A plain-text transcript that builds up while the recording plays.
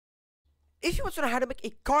If you want to know how to make a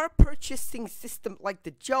car purchasing system like the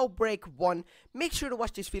Jailbreak one, make sure to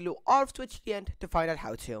watch this video all the way to the end to find out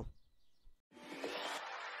how to.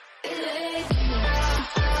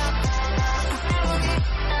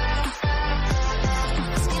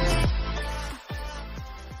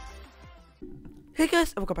 Hey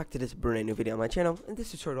guys, and welcome back to this brand new video on my channel. In this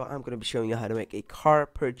tutorial, I'm going to be showing you how to make a car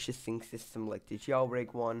purchasing system like the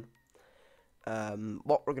Jailbreak one.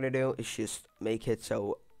 What we're going to do is just make it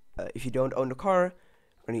so if you don't own the car,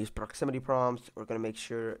 we're going to use proximity prompts. We're going to make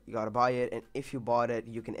sure you got to buy it, and if you bought it,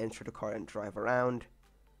 you can enter the car and drive around.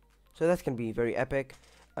 So that's going to be very epic.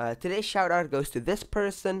 Today's shout out goes to this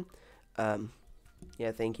person.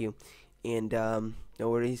 Yeah, thank you. And no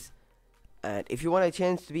worries. And if you want a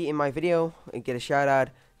chance to be in my video and get a shout out,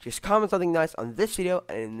 just comment something nice on this video,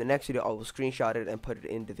 and in the next video I will screenshot it and put it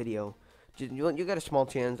in the video. You get a small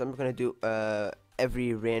chance. I'm gonna do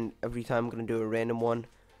every time I'm gonna do a random one,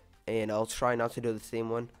 and I'll try not to do the same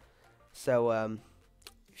one. So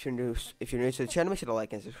if you're new to the channel, make sure to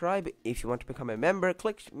like and subscribe. If you want to become a member,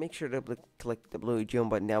 make sure to click the blue join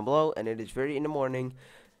button down below. And it is very in the morning,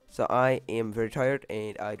 so I am very tired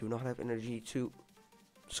and I do not have energy to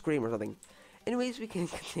scream or something. Anyways, we can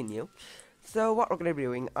continue. So what we're gonna be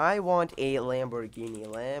doing, I want a Lamborghini.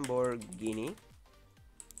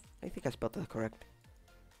 I think I spelled that correct.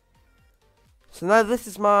 So now this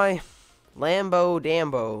is my Lambo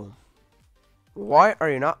Dambo. Why are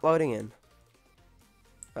you not loading in?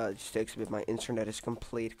 It just takes a bit. My internet is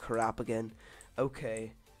complete crap again.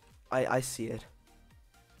 Okay, I see it.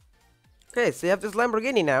 Okay, so you have this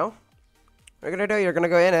Lamborghini now. What you're gonna do, you're gonna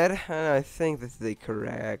go in it, and I think this is the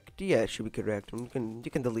correct. Yeah, it should be correct. You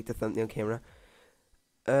can delete the thumbnail camera.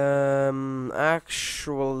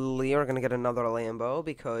 Actually, we're gonna get another Lambo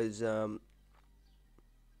because how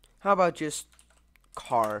about just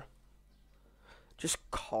car? Just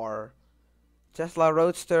car. Tesla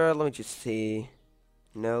Roadster. Let me just see.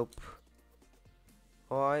 Nope.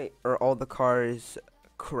 Why are all the cars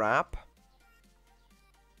crap?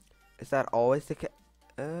 Is that always the case?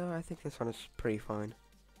 I think this one is pretty fine.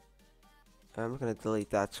 I'm gonna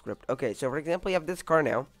delete that script. Okay, so for example, you have this car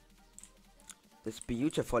now. This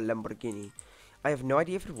beautiful Lamborghini. I have no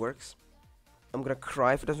idea if it works. I'm gonna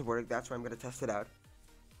cry if it doesn't work. That's why I'm gonna test it out.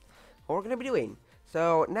 What we're gonna be doing.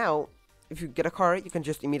 So now, if you get a car, you can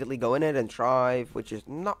just immediately go in it and drive, which is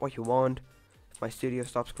not what you want. If my studio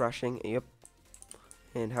stops crashing, yep.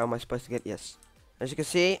 And how am I supposed to get? Yes. As you can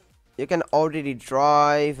see, you can already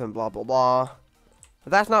drive and blah blah blah.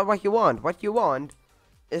 But that's not what you want. What you want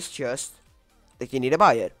is just that you need to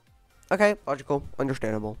buy it. Okay, logical,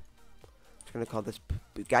 understandable. I'm just gonna call this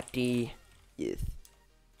Bugatti. Yes.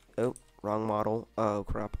 Oh, wrong model. Oh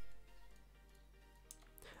crap.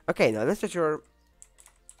 Okay, now this is your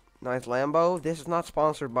nice Lambo. This is not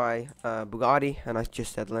sponsored by Bugatti, and I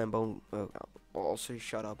just said Lambo. Oh, also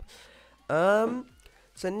shut up.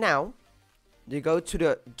 So now you go to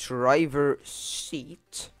the driver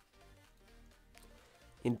seat.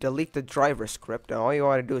 You delete the driver script, and all you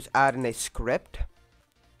want to do is add in a script.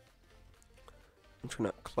 I'm just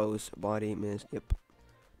gonna close body miss. Yep.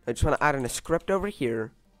 I just want to add in a script over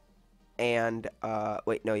here, and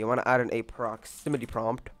wait, no, you want to add in a proximity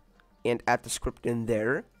prompt and add the script in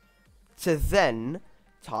there. So then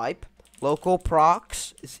type local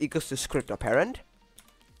prox is equals to script apparent.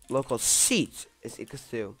 Local seat is equals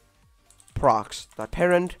to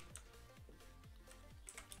prox.parent.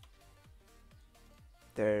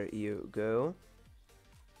 There you go.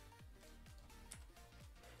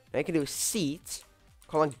 Now you can do seat,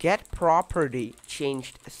 colon get property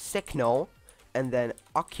changed signal, and then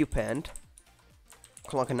occupant,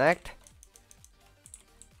 colon connect,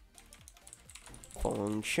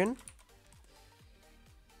 function.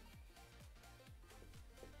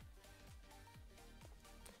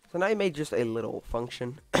 So now I made just a little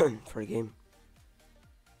function for a game.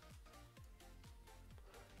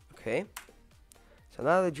 Okay. So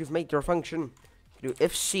now that you've made your function, you do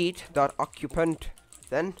if seat.occupant,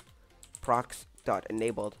 then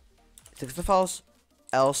prox.enabled is equals to false,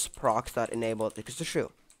 else prox.enabled is equals to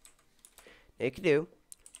true. Now you can do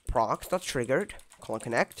prox.triggered, colon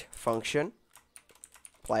connect, function,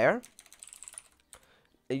 player.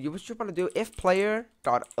 What you want to do, if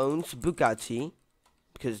player.owns Bugatti,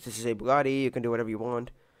 because this is a Bugatti, you can do whatever you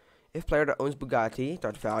want. If player.owns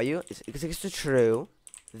Bugatti.value is equals to true,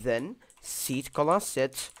 then seat colon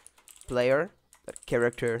sit player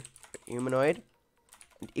character humanoid.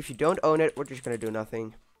 And if you don't own it, we're just gonna do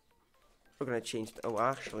nothing. We're gonna change oh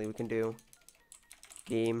actually we can do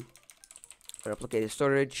game replicated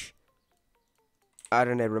storage, add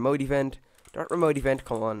in a remote event, dot remote event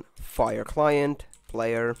colon FireClient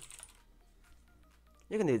player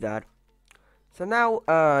You can do that. So now,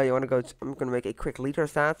 you want to go. I'm gonna make a quick leader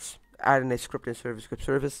stats. Add in a script in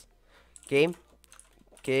ServerScriptService. Game.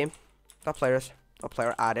 Dot players. Dot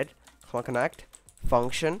player added. Click connect.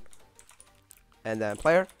 Function. And then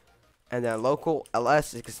player. And then local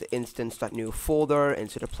ls is the instance.new folder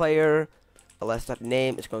into the player.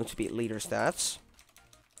 ls.name is going to be leader stats.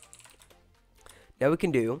 Now we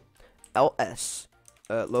can do ls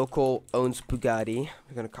local owns Bugatti.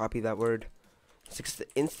 We're gonna copy that word. It's the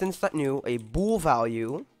instance.new a bool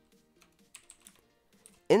value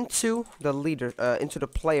into the leader into the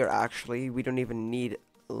player. Actually, we don't even need.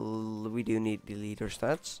 We do need the leader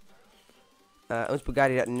stats. Owns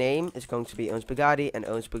Bugatti.name is going to be owns Bugatti, and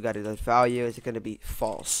owns Bugatti.value is going to be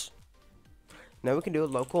false. Now we can do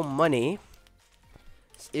local money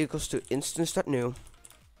is equals to instance.new.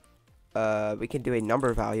 We can do a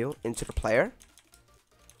number value into the player,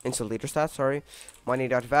 into leader stats. Sorry,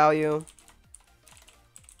 money.value.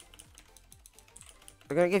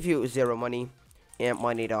 We're gonna give you 0 money, and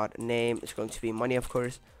money.name is going to be money, of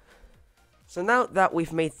course. So now that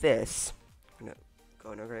we've made this, I'm gonna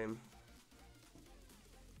go in a game.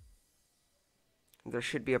 There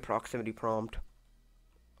should be a proximity prompt.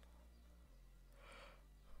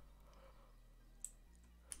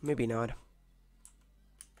 Maybe not.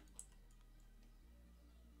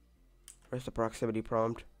 Where's the proximity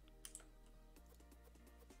prompt?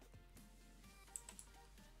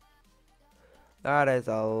 That is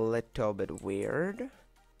a little bit weird.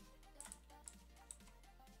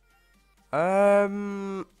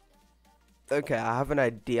 Okay, I have an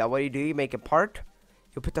idea. What do? You make a part,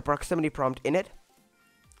 you put the proximity prompt in it,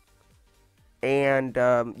 and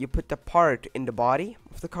you put the part in the body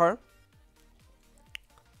of the car.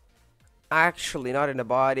 Actually, not in the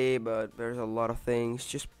body, but there's a lot of things.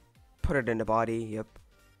 Just put it in the body. Yep.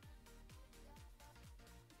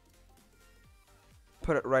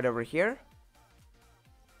 Put it right over here.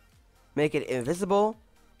 Make it invisible.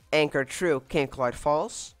 Anchor true, can't collide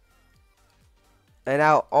false. And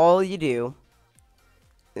now all you do,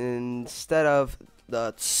 instead of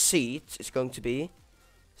the seat, it's going to be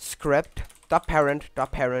script.parent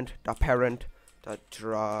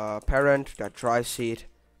drive seat,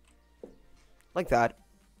 like that,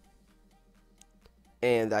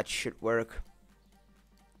 and that should work.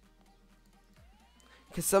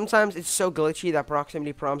 Because sometimes it's so glitchy that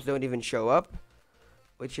proximity prompts don't even show up,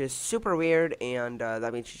 which is super weird, and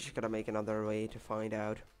that means you're just gonna make another way to find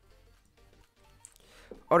out.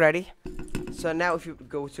 Alrighty, so now if you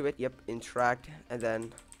go to it, yep, interact, and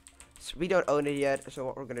then so we don't own it yet, so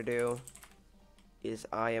what we're gonna do is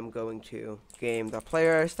I am going to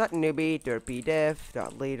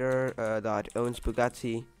game.players.newbie.bdef.leader.owns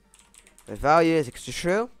Bugatti. The value is equal to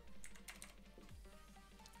true.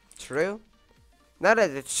 True. Now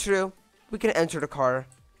that it's true, we can enter the car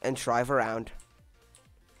and drive around.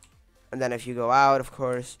 And then if you go out, of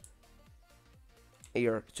course,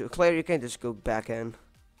 you're to clear, you can just go back in.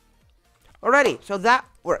 Alrighty, so that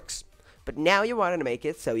works. But now you want to make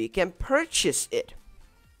it so you can purchase it.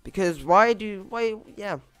 Because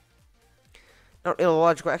yeah. Not really a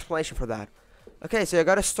logical explanation for that. Okay, so you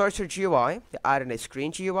got to start your GUI. You add in a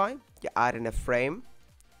screen GUI. You add in a frame.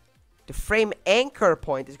 The frame anchor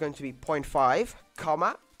point is going to be 0.5,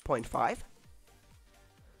 comma, 0.5.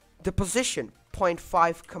 The position,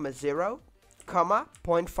 0.5, comma, 0, comma,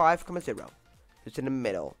 0.5, comma, 0. It's in the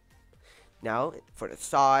middle. Now, for the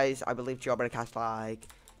size, I believe Jailbreak has like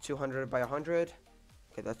 200 by 100.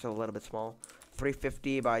 Okay, that's a little bit small.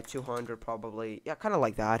 350 by 200 probably. Yeah, kind of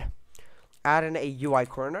like that. Add in a UI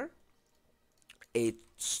corner. A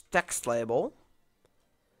text label.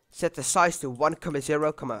 Set the size to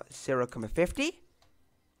 1,0,0,50.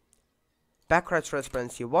 Background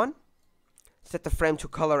transparency 1. Set the frame to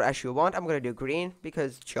color as you want. I'm going to do green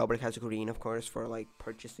because Jailbreak has green, of course, for like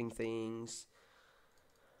purchasing things.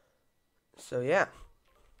 So yeah.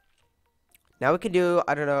 Now we can do,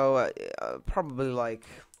 I don't know, probably like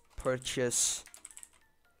purchase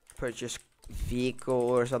vehicle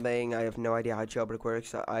or something. I have no idea how Jailbreak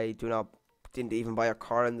works. I didn't even buy a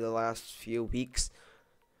car in the last few weeks.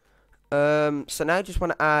 So now I just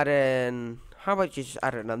want to add in, how about you just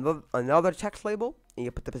add in another text label, and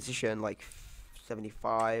you put the position like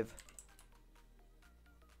 75.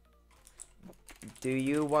 Do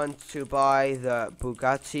you want to buy the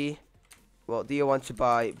Bugatti? Well, do you want to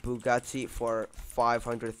buy Bugatti for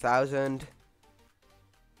 500,000?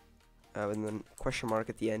 And then question mark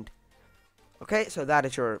at the end. Okay, so that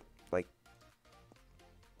is your like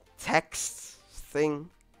text thing.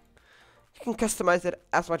 You can customize it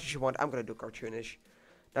as much as you want. I'm gonna do cartoonish.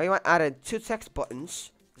 Now you want to add in 2 text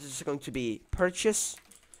buttons. This is going to be purchase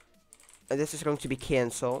And this is going to be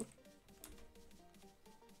cancel.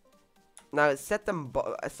 Now select them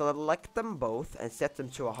both and set them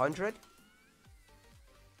to 100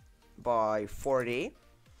 by 40.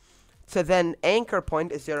 So then anchor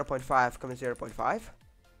point is 0.5, 0.5.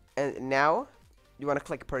 And now you want to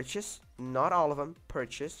click purchase. Not all of them.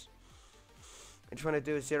 Purchase. I just want to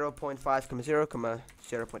do 0.5, 0,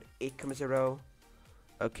 0.8, 0.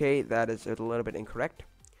 Okay, that is a little bit incorrect.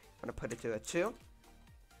 I'm going to put it to a 2.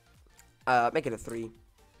 Make it a 3.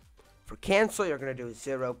 For cancel, you're going to do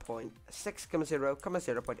 0.6, 0,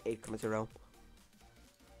 0.8, 0.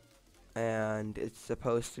 And it's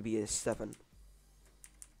supposed to be a 7.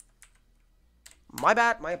 My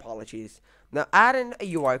bad, my apologies. Now add in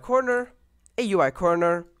a UI corner.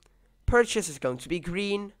 Purchase is going to be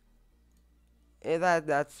green.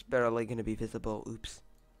 That's barely going to be visible. Oops.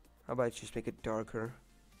 How about just make it darker?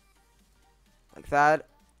 Like that.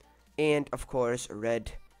 And of course,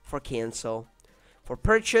 red for cancel. For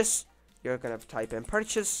purchase, you're going to type in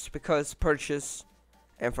purchase because purchase.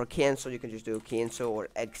 And for cancel, you can just do cancel or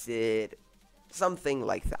exit. Something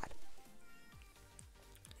like that.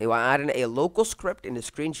 You want to add in a local script in the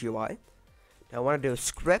screen GUI. Now I want to do a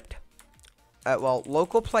script.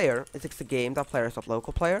 Local player is the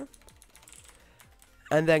game.player.local player.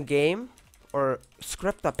 And then game or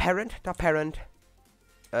script.parent.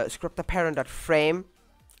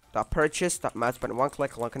 Script.parent.frame.purchase.mouse button one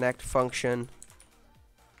click one connect function.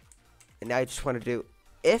 And now I just want to do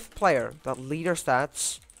if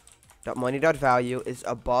player.leaderstats.money.value is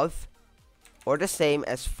above or the same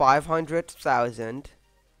as 500,000,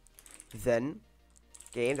 then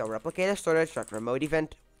game.replicator storage.remote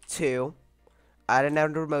event 2, add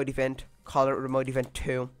another remote event, call it remote event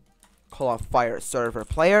 2, call on fire server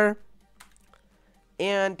player,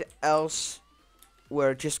 and else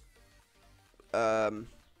we're just I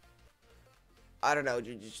don't know,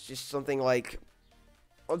 just something like,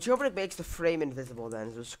 well, Jailbreak makes the frame invisible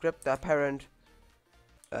then, so script.parent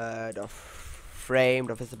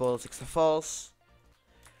frame.visible 6 to false,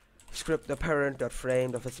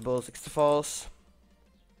 script.parent.frame.visible 6 to false,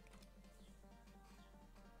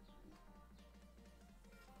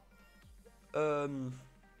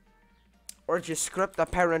 or just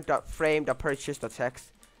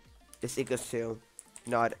script.parent.frame.purchase.text is equals to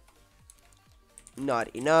not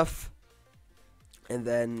enough, and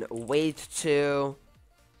then wait to,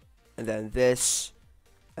 and then this,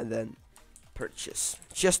 and then purchase,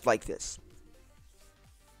 just like this.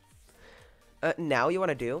 Now you want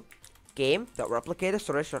to do game.replicator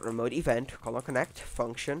storage.remote event connect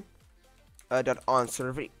function on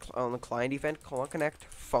server on the client event connect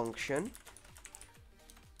function.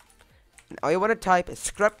 And all you want to type is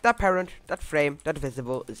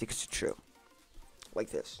script.parent.frame.visible is equal to true,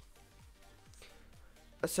 like this.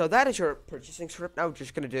 So that is your purchasing script. Now we're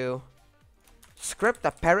just gonna do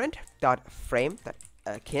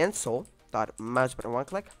script.parent.frame.cancel.mouse button one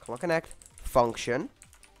click connect function.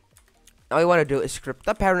 All you want to do is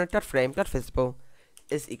script.parent.frame.visible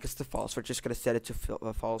is equals to false. We're just gonna set it to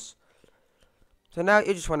false. So now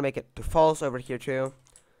you just want to make it to false over here too.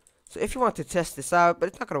 So if you want to test this out, but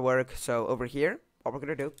it's not gonna work, so over here, what we're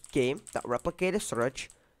gonna do, game.replicator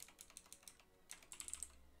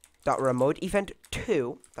storage.remote event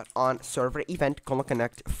 2 on server event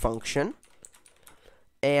connect function.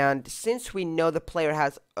 And since we know the player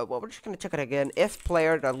has, we're just gonna check it again. If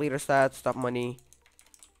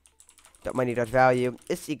player.leaderstats.money.value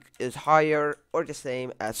is higher or the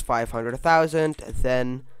same as 500,000,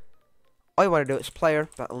 then all you want to do is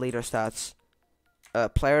player.leaderstats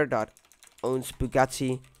player.owns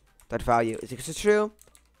Bugatti.value is equal to true.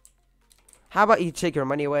 How about you take your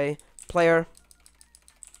money away?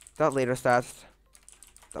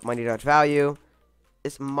 Player.leaderstats.money.value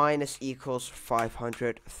is minus equals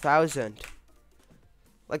 500,000.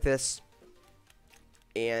 Like this.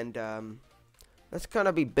 And that's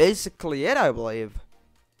gonna be basically it, I believe.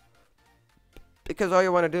 Because all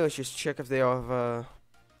you want to do is just check if they have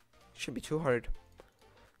should be too hard.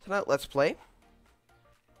 So now let's play.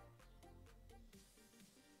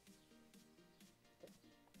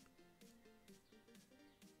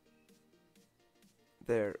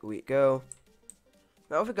 There we go.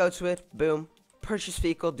 Now if we go to it, boom. Purchase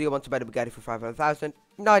vehicle. Do you want to buy the Bugatti for 500,000?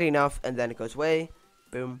 Not enough, and then it goes away.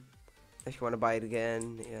 Boom. If you want to buy it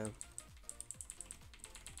again, yeah.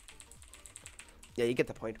 Yeah, you get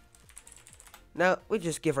the point. Now we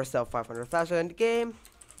just give ourselves 500,000 game.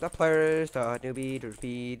 The players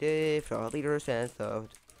leaders and stuff.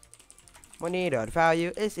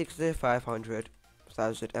 Money.value is equal to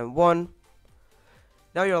 500,001.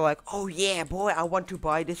 Now you're like, oh yeah, boy, I want to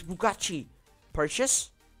buy this Bugatti.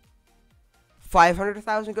 Purchase.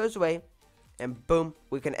 500,000 goes away. and boom,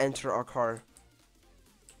 we can enter our car.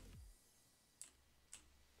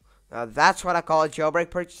 Now that's what I call a jailbreak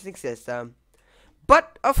purchasing system.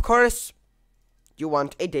 But of course, you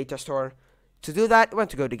want a data store. To do that, you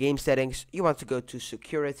want to go to game settings, you want to go to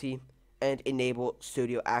security, and enable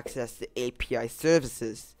studio access to API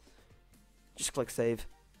services. Just click save.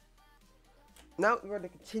 Now we're going to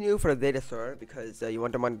continue for the data store because you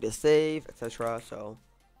want the money to save, etc. So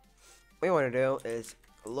what you want to do is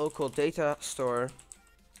local data store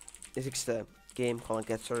is equals to game colon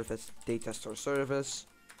get service data store service.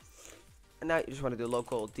 And now you just want to do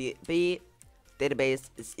local DB database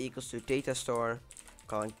is equals to data store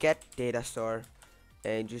colon get data store,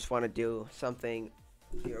 and you just want to do something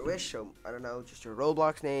your wish. So I don't know, just your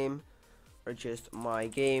Roblox name or just my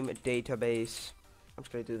game database. I'm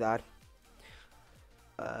just gonna do that.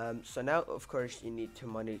 So now of course you need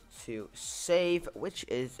money to save, which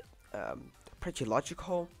is pretty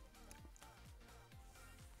logical.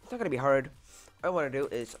 It's not gonna be hard. What I want to do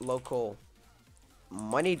is local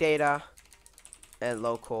money data and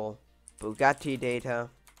local Bugatti data,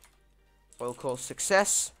 local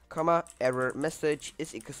success, comma, error message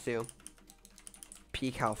is equals to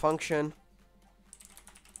pcal function.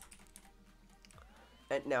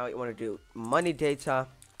 And now you want to do money data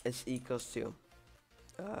is equals to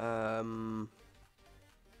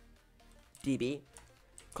db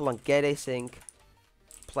colon get async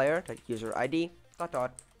player dot user id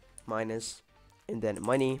dot minus and then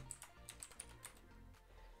money.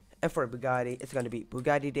 And for Bugatti, it's going to be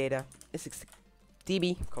Bugatti data is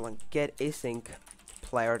db colon get async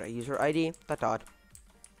player dot user id dot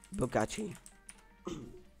Bugatti.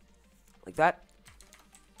 Like that.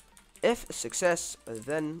 If success,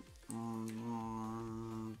 then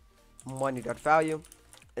money dot value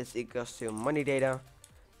is equals to money data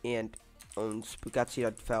and owns Bugatti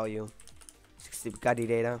dot value is Bugatti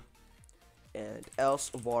data, and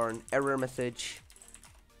else warn error message.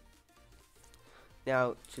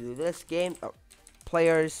 Now to do this game,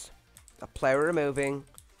 players, a player removing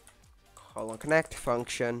colon connect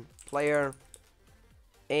function player,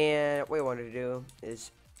 and what we want to do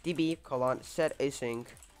is db colon set async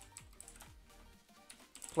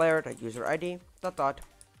player dot user id dot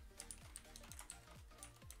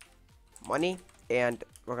money, and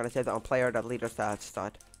we're gonna set that on player dot leader stats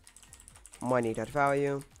dot money dot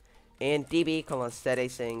value, and db colon set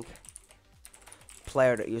async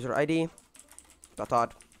player dot user id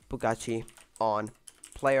dot Bugatti on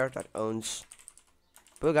player dot owns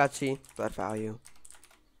Bugatti dot value.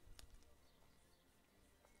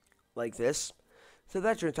 Like this. So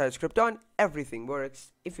that's your entire script done. Everything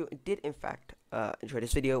works. If you did in fact enjoy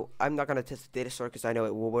this video, I'm not gonna test the data store because I know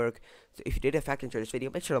it will work. So if you did in fact enjoy this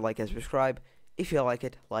video, make sure to like and subscribe. If you like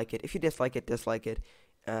it, like it. If you dislike it, dislike it.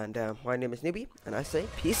 And my name is Newbie, and I say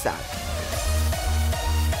peace out.